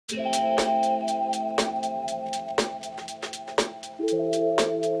Hello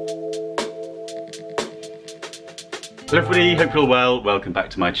everybody, hope you're all well. Welcome back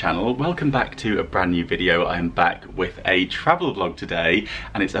to my channel. Welcome back to a brand new video. I am back with a travel vlog today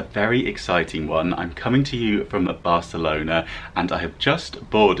and it's a very exciting one. I'm coming to you from Barcelona and I have just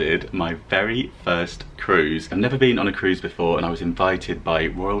boarded my very first cruise. I've never been on a cruise before and I was invited by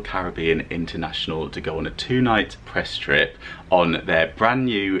Royal Caribbean International to go on a 2-night press trip on their brand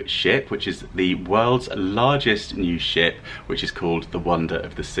new ship, which is the world's largest new ship, which is called the Wonder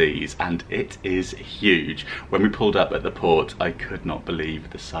of the Seas, and it is huge. When we pulled up at the port, I could not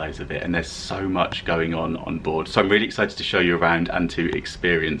believe the size of it, and there's so much going on board. So I'm really excited to show you around and to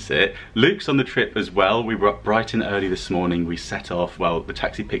experience it. Luke's on the trip as well. We were up bright and early this morning. We set off, well, the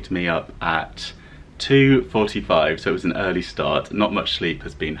taxi picked me up at 2:45, so it was an early start. Not much sleep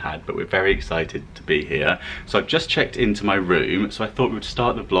has been had, but we're very excited to be here. So I've just checked into my room, so I thought we would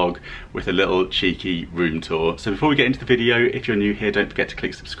start the vlog with a little cheeky room tour. So before we get into the video, if you're new here, don't forget to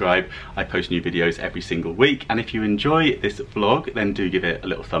click subscribe. I post new videos every single week, and if you enjoy this vlog, then do give it a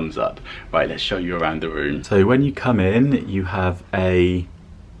little thumbs up. Right, let's show you around the room. So when you come in, you have a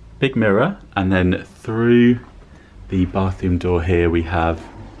big mirror, and then through the bathroom door here, we have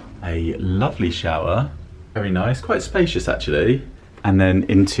a lovely shower, very nice, quite spacious actually. And then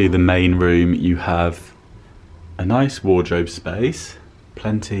into the main room you have a nice wardrobe space,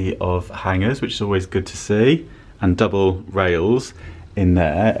 plenty of hangers, which is always good to see, and double rails in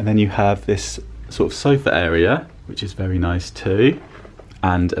there. And then you have this sort of sofa area, which is very nice too,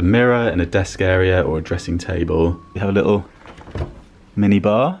 and a mirror and a desk area or a dressing table. You have a little mini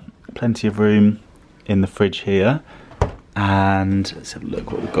bar, plenty of room in the fridge here. And let's have a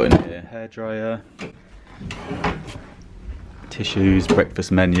look what we've got in here. Hairdryer, tissues,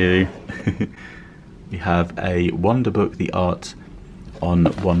 breakfast menu. We have a wonder book, The Art on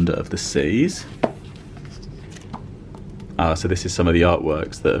Wonder of the Seas. So this is some of the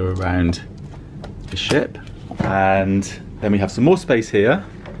artworks that are around the ship. And then we have some more space here.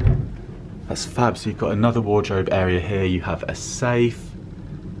 That's fab. So you've got another wardrobe area here. You have a safe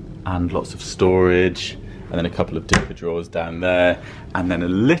and lots of storage. And then a couple of dipper drawers down there, and then a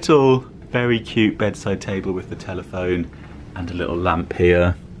little very cute bedside table with the telephone and a little lamp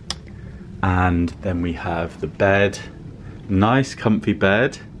here. And then we have the bed, nice comfy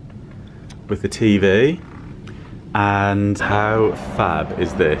bed with the TV. And how fab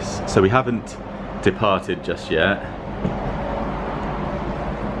is this? So we haven't departed just yet,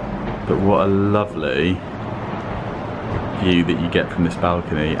 but what a lovely view that you get from this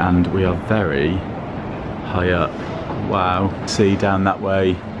balcony, and we are very high up. Wow. See, down that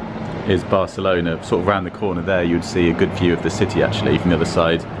way is Barcelona. Sort of around the corner there you'd see a good view of the city actually from the other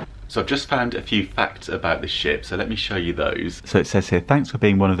side. So I've just found a few facts about the ship, so let me show you those. So it says here, thanks for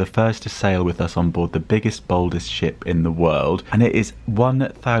being one of the first to sail with us on board the biggest, boldest ship in the world. And it is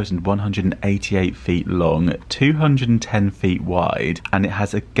 1,188 feet long, 210 feet wide, and it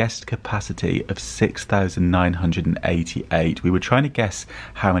has a guest capacity of 6,988. We were trying to guess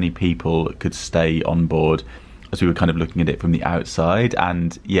how many people could stay on board as we were kind of looking at it from the outside,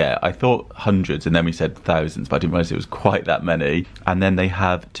 and yeah, I thought hundreds and then we said thousands, but I didn't realise it was quite that many. And then they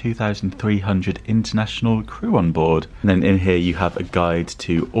have 2,300 international crew on board. And then in here you have a guide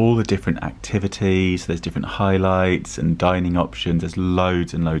to all the different activities. There's different highlights and dining options. There's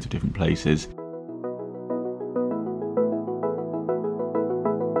loads and loads of different places.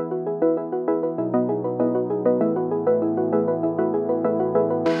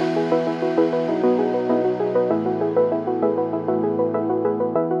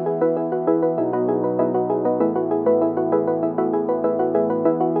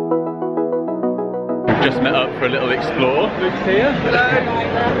 Just met up for a little explore. Luke's here. Hello.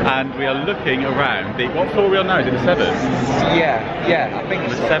 And we are looking around the, what floor are we on now? Is it the 7th? Yeah, I think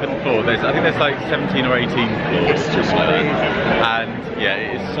the 7th floor. I think there's like 17 or 18 floors. It's just crazy. And yeah,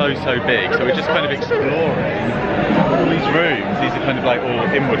 it is so big. So we're just kind of exploring all these rooms. These are kind of like all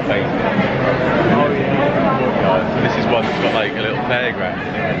inward facing. Oh yeah. So this is one that's got like a little fairground.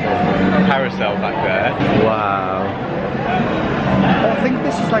 A carousel back there. Wow. I think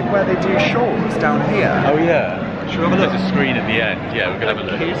this is like where they do shows down here. Oh yeah. Should we have a look? There's a screen at the end. Yeah, we're gonna have a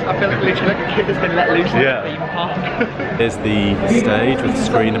look. I feel like literally like a kid that's been let loose in a theme park. There's the stage with the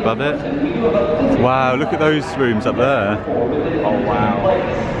screen above it. Wow, look at those rooms up there. Oh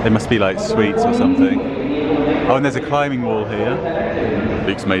wow. They must be like suites or something. Oh, and there's a climbing wall here.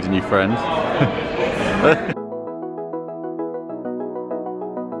 Luke's made a new friend.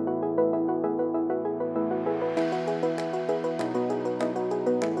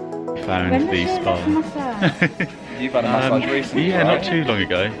 Found the spa. You've had a massage recently. Yeah, right? not too long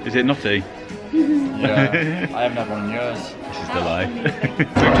ago. Is it naughty? Yeah, I haven't had one in years. This is the life.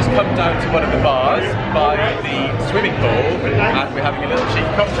 We've just come down to one of the bars by the swimming pool and we're having a little cheap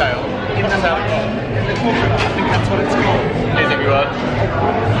cocktail. I think that's what it's called. Cheers everyone.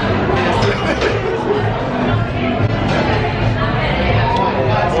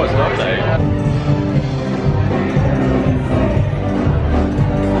 Oh, it's lovely.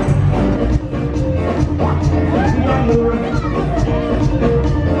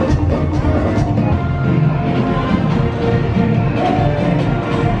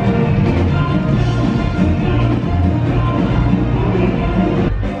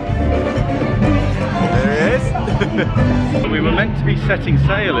 We were meant to be setting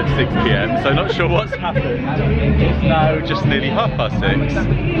sail at 6 PM, so not sure what's happened. It's now just nearly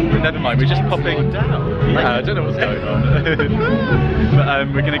 6:30. But never mind, we're just popping down. Yeah, I don't know what's going on.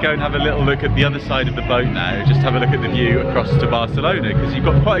 But we're going to go and have a little look at the other side of the boat now, just have a look at the view across to Barcelona, because you've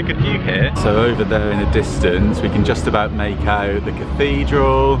got quite a good view here. So over there in the distance, we can just about make out the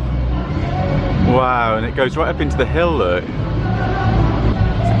cathedral. Wow, and it goes right up into the hill, look.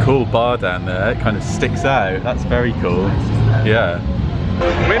 Cool bar down there, it kind of sticks out. That's very cool. Yeah.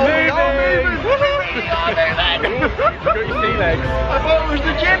 We're moving! Oh, there then. You've got your sea legs. I thought it was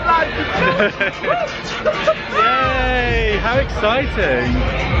the gym, lads. Yay! How exciting!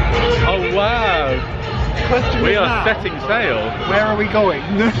 Oh wow! We are setting sail. Where are we going?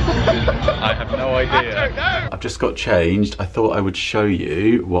 I have no idea. I don't know. I've just got changed. I thought I would show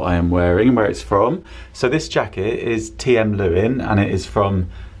you what I am wearing and where it's from. So this jacket is TM Lewin and it is from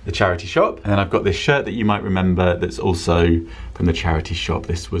the charity shop. And then I've got this shirt that you might remember that's also from the charity shop.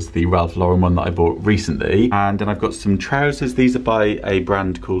 This was the Ralph Lauren one that I bought recently. And then I've got some trousers. These are by a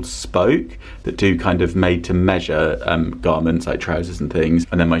brand called Spoke that do kind of made to measure garments like trousers and things.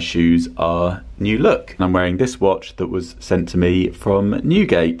 And then my shoes are New Look. And I'm wearing this watch that was sent to me from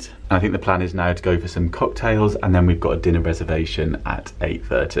Newgate. And I think the plan is now to go for some cocktails and then we've got a dinner reservation at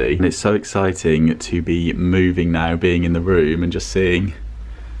 8:30. And it's so exciting to be moving now, being in the room and just seeing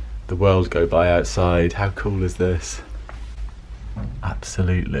the world go by outside. How cool is this?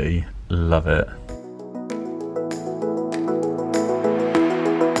 Absolutely love it.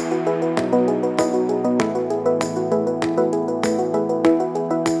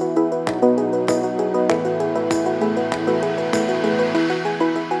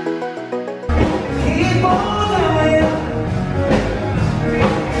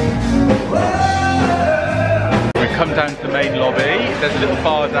 Come down to the main lobby. There's a little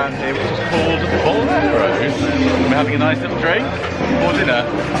bar down here which is called Bolsonaro. We're having a nice little drink before dinner.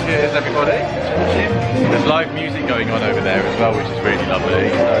 Cheers everybody. There's live music going on over there as well, which is really lovely.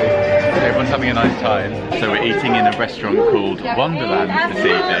 So everyone's having a nice time. So we're eating in a restaurant called Wonderland this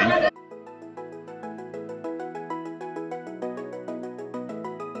evening.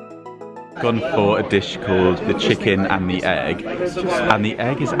 Gone for a dish called the chicken and the egg, and the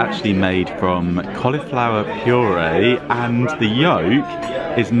egg is actually made from cauliflower puree and the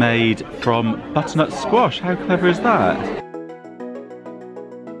yolk is made from butternut squash. How clever is that?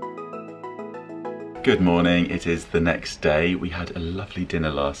 Good morning, it is the next day. We had a lovely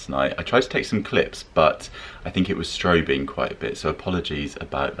dinner last night. I tried to take some clips, but I think it was strobing quite a bit, so apologies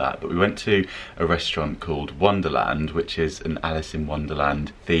about that. But we went to a restaurant called Wonderland, which is an Alice in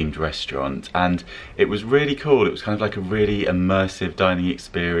Wonderland themed restaurant, and it was really cool. It was kind of like a really immersive dining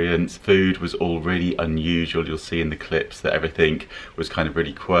experience. Food was all really unusual. You'll see in the clips that everything was kind of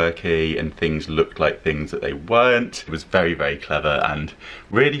really quirky and things looked like things that they weren't. It was very, very clever and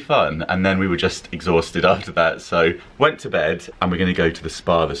really fun. And then we were just exhausted after that, so went to bed, and we're going to go to the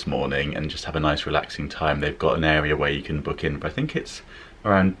spa this morning and just have a nice relaxing time. They've got an area where you can book in, but I think it's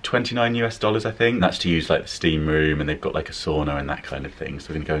around $29 US, I think. That's to use like the steam room, and they've got like a sauna and that kind of thing, so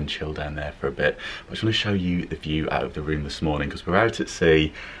we're going to go and chill down there for a bit. But I just want to show you the view out of the room this morning, because we're out at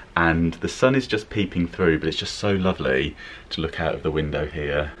sea and the sun is just peeping through, but it's just so lovely to look out of the window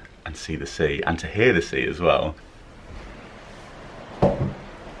here and see the sea, and to hear the sea as well.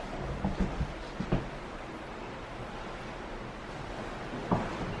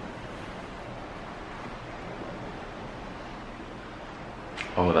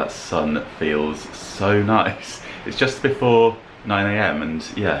 Oh, that sun feels so nice. It's just before 9 AM and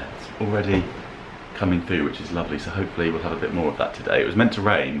yeah, it's already coming through, which is lovely. So hopefully we'll have a bit more of that today. It was meant to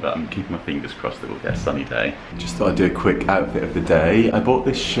rain, but I'm keeping my fingers crossed that we'll get a sunny day. Just thought I'd do a quick outfit of the day. I bought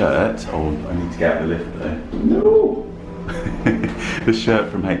this shirt. Oh, I need to get out of the lift though. No! The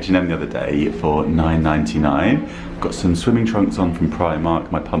shirt from H&M the other day for $9.99. I've got some swimming trunks on from Primark.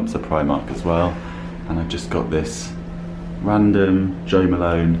 My pumps are Primark as well. And I've just got this random Jo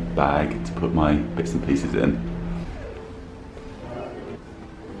Malone bag to put my bits and pieces in.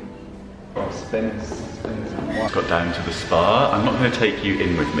 Got down to the spa. I'm not going to take you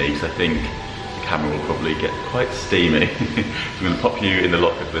in with me because I think the camera will probably get quite steamy. So I'm going to pop you in the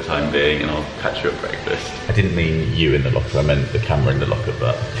locker for the time being and I'll catch you at breakfast. I didn't mean you in the locker, I meant the camera in the locker,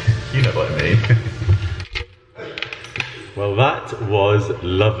 but you know what I mean. Well, that was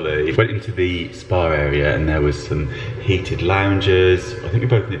lovely. Went into the spa area and there was some heated lounges. I think we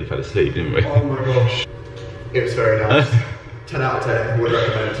both nearly fell asleep, didn't we? Oh my gosh. It was very nice. 10 out of 10, would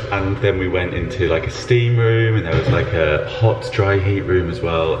recommend. And then we went into like a steam room and there was like a hot dry heat room as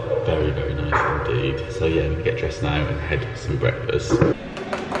well. Very, very nice indeed. So yeah, I'm gonna get dressed now and head for some breakfast.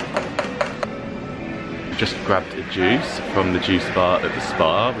 Just grabbed a juice from the juice bar at the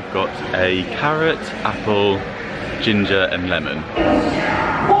spa. We've got a carrot, apple, ginger and lemon.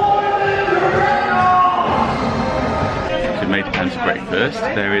 So we made it down to breakfast.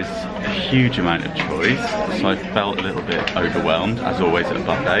 There is a huge amount of choice, so I felt a little bit overwhelmed, as always at a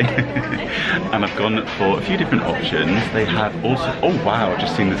buffet. And I've gone for a few different options. They have also, oh wow, I've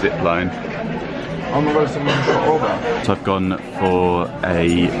just seen the zip line. So I've gone for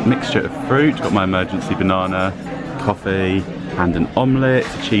a mixture of fruit, got my emergency banana, coffee, and an omelette,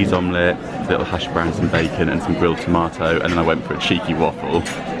 a cheese omelette, little hash browns and bacon and some grilled tomato, and then I went for a cheeky waffle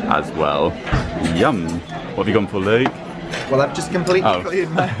as well. Yum! What have you gone for, Luke? Well, I've just completely cleared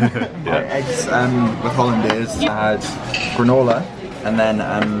my, my eggs with hollandaise. I had granola and then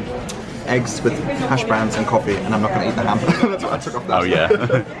eggs with hash browns and coffee, and I'm not going to eat the ham. That's what I took off that. Oh yeah,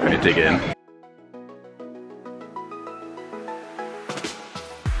 going to dig in.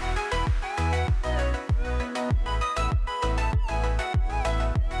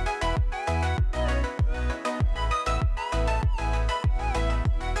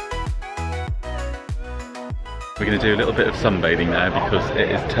 We're going to do a little bit of sunbathing now because it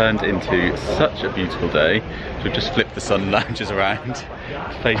has turned into such a beautiful day. So we've just flipped the sun lounges around to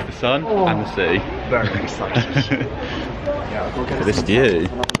face the sun and the sea. Very excited. Look at this view.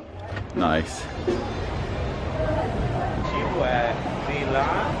 Nice.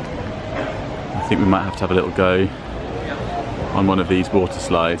 I think we might have to have a little go on one of these water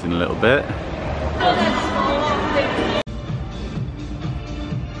slides in a little bit.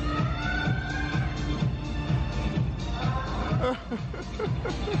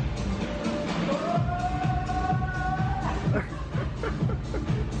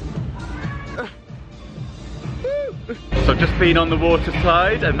 So I've just been on the water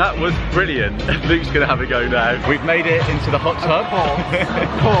slide and that was brilliant. Luke's gonna have a go now. We've made it into the hot tub.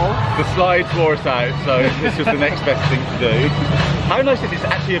 The slides wore us out, so this was the next best thing to do. How nice is it? It's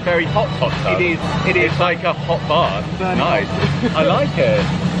actually a very hot tub. It is. It's like a hot bath. Nice. I like it.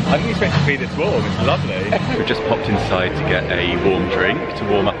 I didn't expect it to be this warm, it's lovely. We've just popped inside to get a warm drink to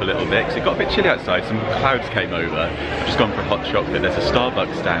warm up a little bit because it got a bit chilly outside, some clouds came over. I've just gone for a hot chocolate. There's a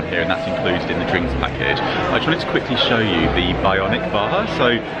Starbucks down here and that's included in the drinks package. I just wanted to quickly show you the Bionic bar.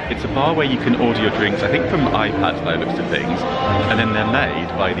 So it's a bar where you can order your drinks, I think from iPads by the looks of things, and then they're made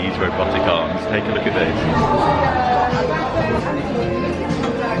by these robotic arms. Take a look at this.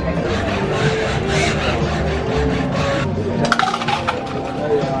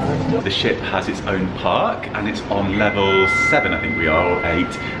 The ship has its own park and it's on level 7 I think we are, or 8,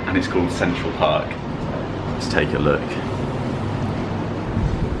 and it's called Central Park. Let's take a look.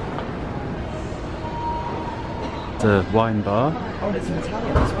 It's a wine bar. Oh, it's an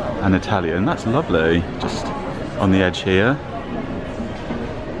Italian as well. An Italian, that's lovely. Just on the edge here.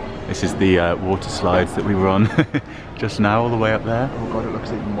 This is the water slides that we were on just now, all the way up there. Oh god, it looks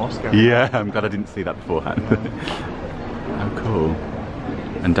even more scary. Yeah, I'm glad I didn't see that beforehand. How cool.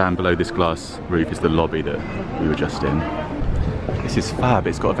 And down below this glass roof is the lobby that we were just in. This is fab.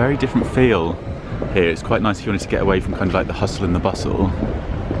 It's got a very different feel here. It's quite nice if you wanted to get away from kind of like the hustle and the bustle.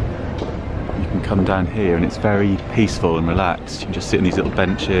 You can come down here and it's very peaceful and relaxed. You can just sit on these little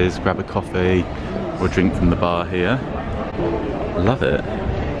benches, grab a coffee or a drink from the bar here. Love it.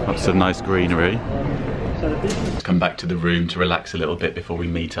 Lots of nice greenery. Come back to the room to relax a little bit before we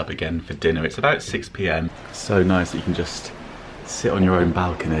meet up again for dinner. It's about 6 PM. So nice that you can just sit on your own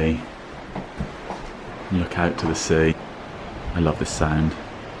balcony and look out to the sea. I love this sound.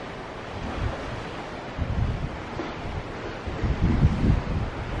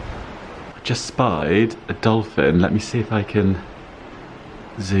 I just spied a dolphin. Let me see if I can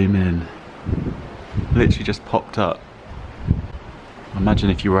zoom in. Literally just popped up. Imagine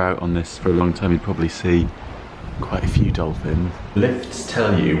if you were out on this for a long time, you'd probably see quite a few dolphins. Lifts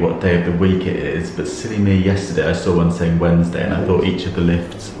tell you what day of the week it is, but silly me, yesterday I saw one saying Wednesday and I thought each of the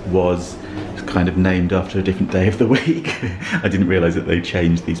lifts was kind of named after a different day of the week. I didn't realise that they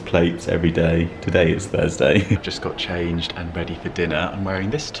changed these plates every day. Today it's Thursday. I've just got changed and ready for dinner. I'm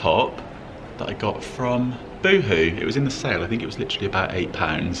wearing this top that I got from Boohoo. It was in the sale, I think it was literally about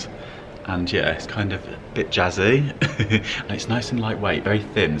 £8. And yeah, it's kind of a bit jazzy and it's nice and lightweight, very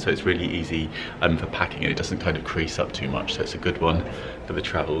thin, so it's really easy for packing, and it doesn't kind of crease up too much, so it's a good one for the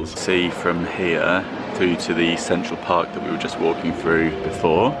travels. See from here through to the Central Park that we were just walking through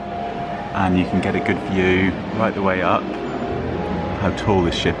before, and you can get a good view right the way up, how tall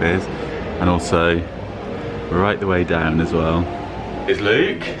this ship is, and also right the way down as well. Here's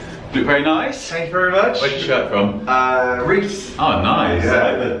Luke. Look very nice. Thank you very much. Where's your shirt from? Reese. Oh, nice. Yeah.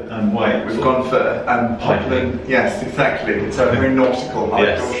 I like the white. We've gone for Popland. Yes, exactly. It's a very nautical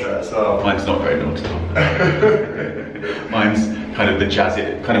outdoor shirt. So mine's not very nautical. Mine's kind of the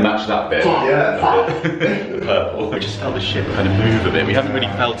jazzy, kind of match that bit. Yeah. The purple. We just felt the ship kind of move a bit. We haven't really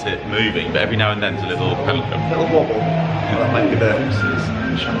felt it moving, but every now and then there's a little wobble. That might be there.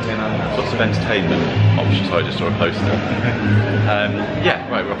 Champagne. Lots of entertainment options. So I just saw a poster. Yeah,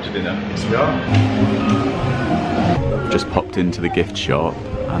 right, we're off to dinner. Yes, we are. Just popped into the gift shop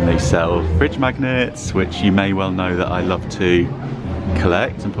and they sell fridge magnets, which you may well know that I love to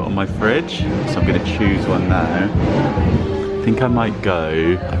collect and put on my fridge. So I'm going to choose one now. I think I might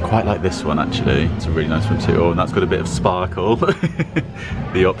go, I quite like this one actually. It's a really nice one too. Oh, and that's got a bit of sparkle.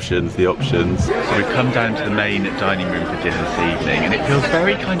 The options. So we've come down to the main dining room for dinner this evening, and it feels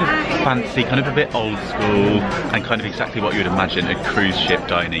very kind of fancy, kind of a bit old school, and kind of exactly what you would imagine a cruise ship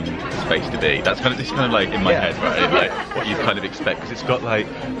dining space to be. That's kind of like in my head, right? Like what you'd kind of expect, because it's got like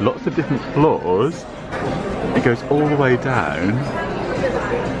lots of different floors. It goes all the way down.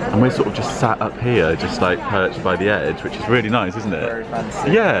 And we're sort of just sat up here, just like perched by the edge, which is really nice, isn't it? Very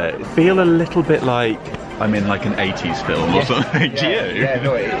fancy. Yeah, feel a little bit like I'm in like an 80s film or something. Do you? Yeah,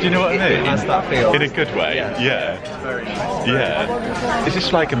 no, do you know what I mean? It has that feel. In a good way. Yeah. It's very nice. Yeah. Is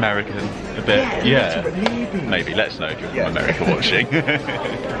this like American a bit? Yeah. Maybe. Let us know if you're from America watching. Kind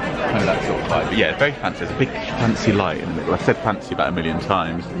of that sort of vibe. But yeah, very fancy. There's a big fancy light in the middle. I've said fancy about a million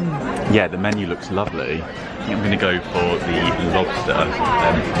times. Yeah, the menu looks lovely. I think I'm going to go for the lobster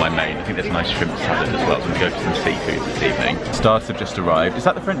for my main. I think there's a nice shrimp salad as well, so I'm going to go for some seafood this evening. Stars have just arrived. Is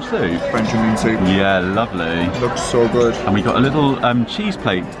that the French soup? French onion soup. Yeah, lovely. Looks so good. And we got a little cheese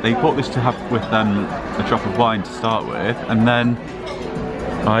plate. They bought this to have with a drop of wine to start with, and then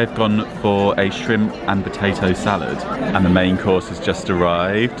I've gone for a shrimp and potato salad. And the main course has just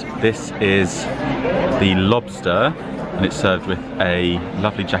arrived. This is the lobster, and it's served with a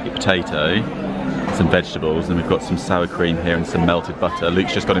lovely jacket potato, some vegetables, and we've got some sour cream here and some melted butter.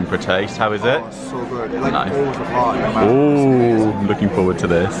 Luke's just got in for a taste. How is it? Oh, it's so good. It like nice. falls apart in your mouth. Oh, I'm looking forward to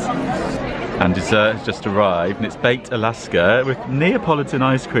this. And dessert has just arrived, and it's baked Alaska with Neapolitan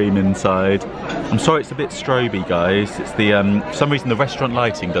ice cream inside. I'm sorry it's a bit stroby, guys. It's the for some reason the restaurant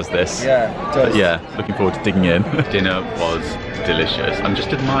lighting does this. Yeah, it does. But yeah, looking forward to digging in. Dinner was delicious. I'm just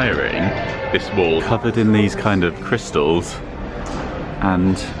admiring this wall covered in these kind of crystals,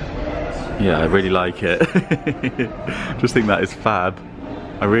 and yeah, I really like it. Just think that is fab.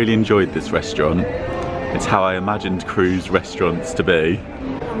 I really enjoyed this restaurant. It's how I imagined cruise restaurants to be.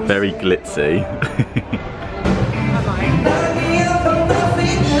 Very glitzy.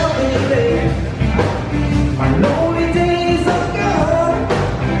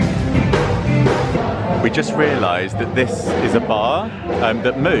 We just realised that this is a bar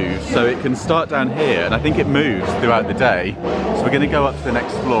that moves, so it can start down here, and I think it moves throughout the day. So we're going to go up to the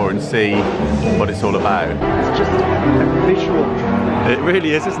next floor and see what it's all about. It's just a visual. It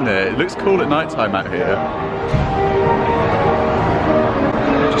really is, isn't it? It looks cool at night time out here.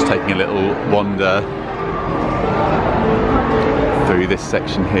 Just taking a little wander through this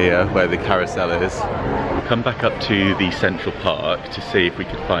section here where the carousel is. Come back up to the Central Park to see if we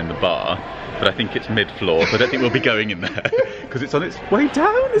could find the bar, but I think it's mid-floor, so I don't think we'll be going in there because it's on its way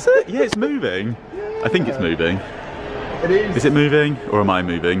down, is it? Yeah, it's moving. I think it's moving. It is. Is it moving, or am I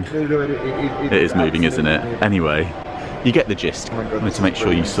moving? No, it is moving, isn't it? Moving. Anyway, you get the gist. I wanted to make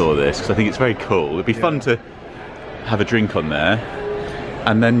sure you saw this because I think it's very cool. It'd be fun to have a drink on there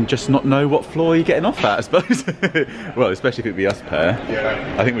and then just not know what floor you're getting off at, I suppose. Well, especially if it'd be us pair.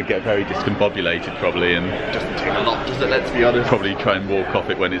 Yeah. I think we'd get very discombobulated probably, and Doesn't take a lot, does it? Let's be honest. probably try and walk off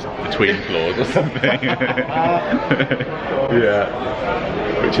it when it's between floors or something. Yeah.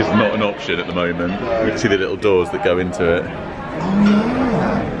 Which is not an option at the moment. We can see the little doors that go into it.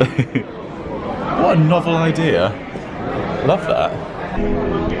 What a novel idea. Love that.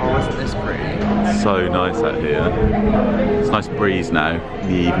 Oh, isn't this pretty? So nice out here. It's a nice breeze now in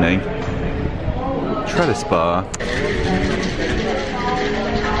the evening. Trellis bar.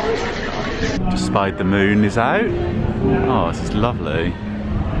 Just spied the moon is out. Oh, this is lovely.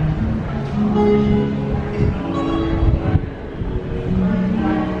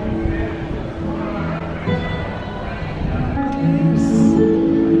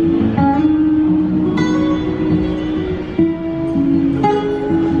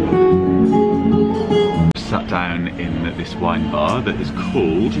 wine bar that is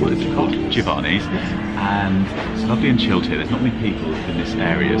called, what is it called? Giovanni's. And it's lovely and chilled here. There's not many people in this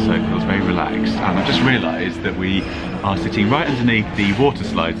area, so it feels very relaxed. And I just realised that we are sitting right underneath the water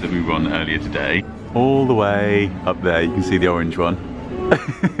slides that we were on earlier today. All the way up there, you can see the orange one.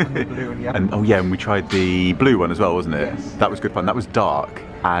 And oh yeah, and we tried the blue one as well, wasn't it? Yes. That was good fun. That was dark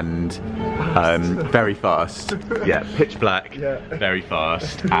and very fast. Yeah, pitch black, very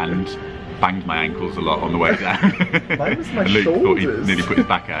fast, and banged my ankles a lot on the way down. Mine was my and Luke shoulders. thought he nearly put his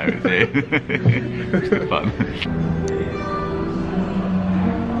back out. It was good fun.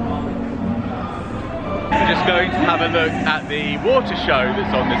 We're just going to have a look at the water show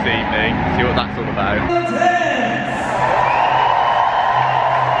that's on this evening, see what that's all about.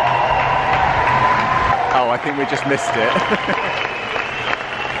 Oh, I think we just missed it.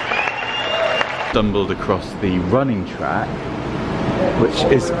 Stumbled across the running track, which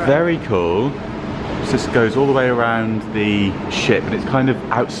is very cool. It just goes all the way around the ship and it's kind of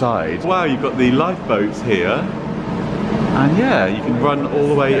outside. Wow, you've got the lifeboats here. And yeah, you can run all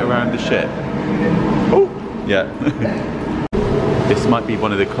the way around the ship. Oh, yeah. This might be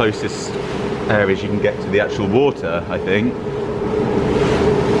one of the closest areas you can get to the actual water, I think.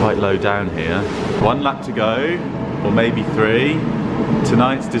 Quite low down here. 1 lap to go, or maybe 3.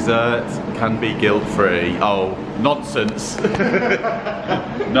 Tonight's dessert can be guilt-free. Oh, nonsense.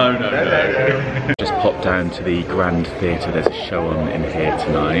 No. Just popped down to the Grand Theatre. There's a show on in here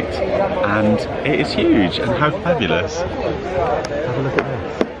tonight. And it is huge, and how fabulous. Have a look at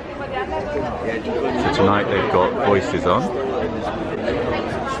this. So tonight they've got voices on.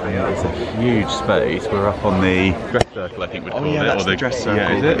 It's a huge space. We're up on the dress circle, I think we'd call it. That's or the dress circle.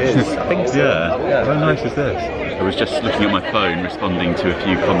 Yeah, is it? It is. I think so. Yeah. How nice is this? I was just looking at my phone, responding to a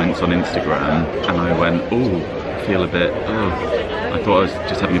few comments on Instagram, and I went, ooh, I feel a bit, I thought I was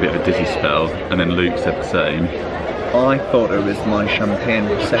just having a bit of a dizzy spell, and then Luke said the same. I thought it was my champagne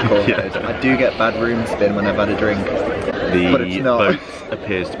prosecco. Yeah. I do get bad room spin when I've had a drink. But it's The not. boat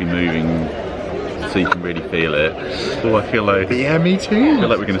appears to be moving, so you can really feel it. Oh, I feel like, Yeah, me too. I feel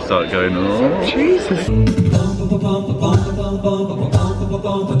like we're going to start going, oh. Jesus.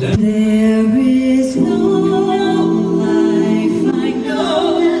 There is no life, I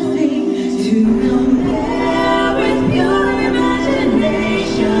know nothing to compare with your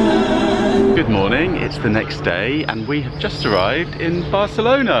imagination. Good morning, it's the next day and we have just arrived in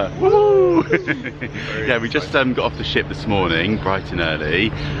Barcelona. Woo! Yeah, we just got off the ship this morning, bright and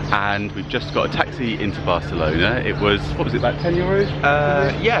early, and we've just got a taxi into Barcelona. It was, what was it, about 10 euros?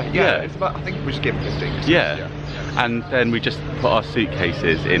 Yeah. Yeah. It's about, I think we just gave it 15. Yeah. And then we just put our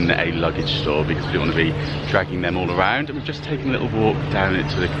suitcases in a luggage store because we didn't want to be dragging them all around, and we've just taken a little walk down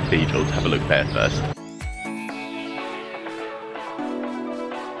into the cathedral to have a look there first.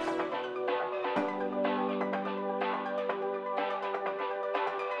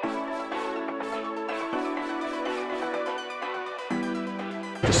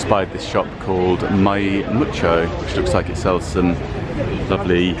 Just spied this shop called My Mucho, which looks like it sells some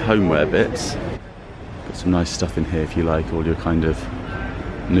lovely homeware bits. Got some nice stuff in here if you like all your kind of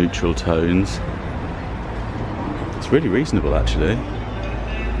neutral tones. It's really reasonable actually.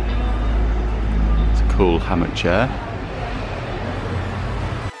 It's a cool hammock chair.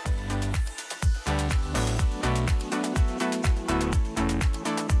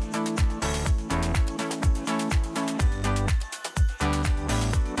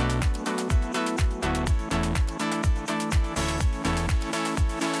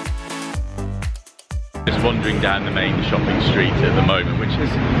 Just wandering down the main shopping street at the moment, which is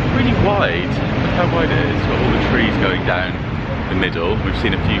really wide. Look how wide it is. It's got all the trees going down the middle. We've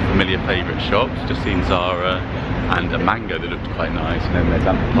seen a few familiar favourite shops. Just seen Zara and a Mango that looked quite nice, and then there's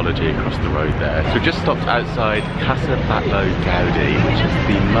Anthropology across the road there. So we've just stopped outside Casa Batlló Gaudi, which is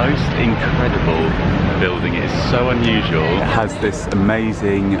the most incredible building. It is so unusual. It has this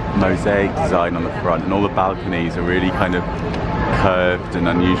amazing mosaic design on the front, and all the balconies are really kind of curved and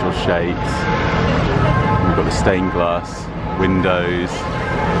unusual shapes. We've got the stained glass windows.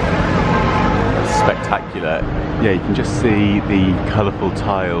 It's spectacular. Yeah, you can just see the colourful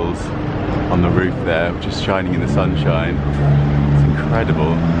tiles on the roof there, just shining in the sunshine. It's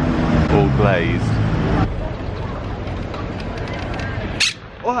incredible. All glazed.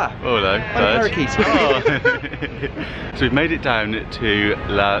 Hola. Oh, hello. Parakeets. Oh. So we've made it down to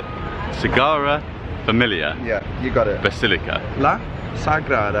La Sagrada Familia. Yeah, you got it. Basilica. La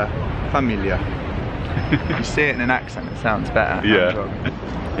Sagrada Familia. You say it in an accent, it sounds better. Yeah.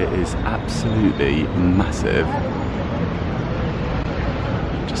 It is absolutely massive.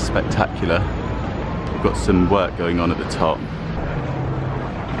 Just spectacular. We've got some work going on at the top.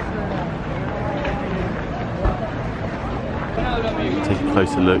 take a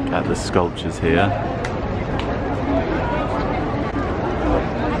closer look at the sculptures here.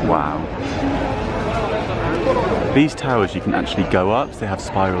 Wow. These towers you can actually go up, so they have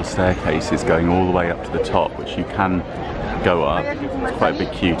spiral staircases going all the way up to the top, which you can go up. It's quite a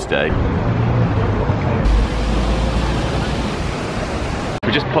big queue today.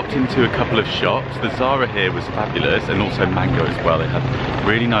 We just popped into a couple of shops. The Zara here was fabulous, and also Mango as well. They have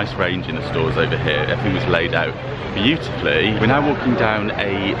really nice range in the stores over here. Everything was laid out beautifully. We're now walking down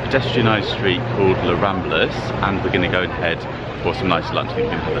a pedestrianised street called La Ramblas, and we're going to go and head for some nice lunch. I think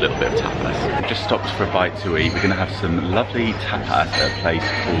we're going to have a little bit of tapas. We've just stopped for a bite to eat. We're going to have some lovely tapas at a place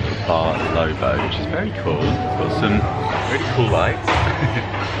called Bar Lobo, which is very cool. It's got some really cool lights.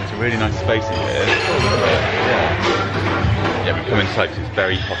 It's a really nice space in here. Yeah, we've come inside because it's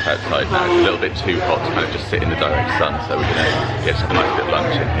very hot outside now. It's a little bit too hot to kind of just sit in the direct sun, so we're going to just have a nice bit of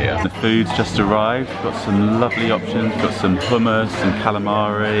lunch in here. The food's just arrived. We've got some lovely options. We've got some hummus, some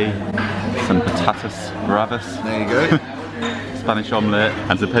calamari, some patatas bravas. There you go. Spanish omelette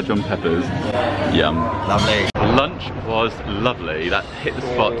and some pedron peppers. Yum. Lovely. Lunch was lovely. That hit the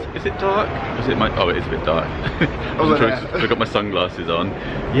spot. Is it dark? Was it my? Oh, it is a bit dark. I've got my sunglasses on.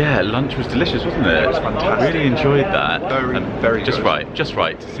 Yeah, lunch was delicious, wasn't it? It was fantastic. I really enjoyed that. Very just good. Just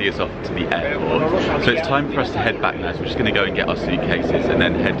right to see us off to the airport. So it's time for us to head back now. So we're just going to go and get our suitcases and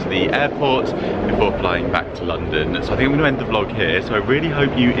then head to the airport before flying back to London. So I think I'm going to end the vlog here. So I really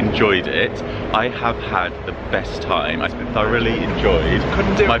hope you enjoyed it. I have had the best time. I've thoroughly enjoyed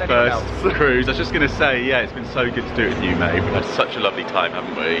my first cruise. I was just going to say, yeah, it's been so good to do it with you, mate. We've had such a lovely time,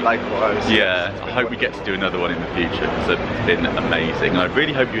 haven't we? Likewise. Yeah, I hope we get to do another one in the future because it's been amazing. And I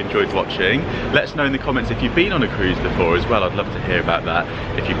really hope you enjoyed watching. Let us know in the comments if you've been on a cruise before as well. I'd love to hear about that.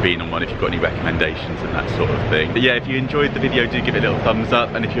 If you've been on one, if you've got any recommendations and that sort of thing. But yeah, if you enjoyed the video, do give it a little thumbs up.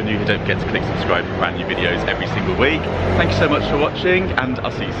 And if you're new here, don't forget to click subscribe for brand new videos every single week. Thank you so much for watching, and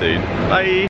I'll see you soon. Bye!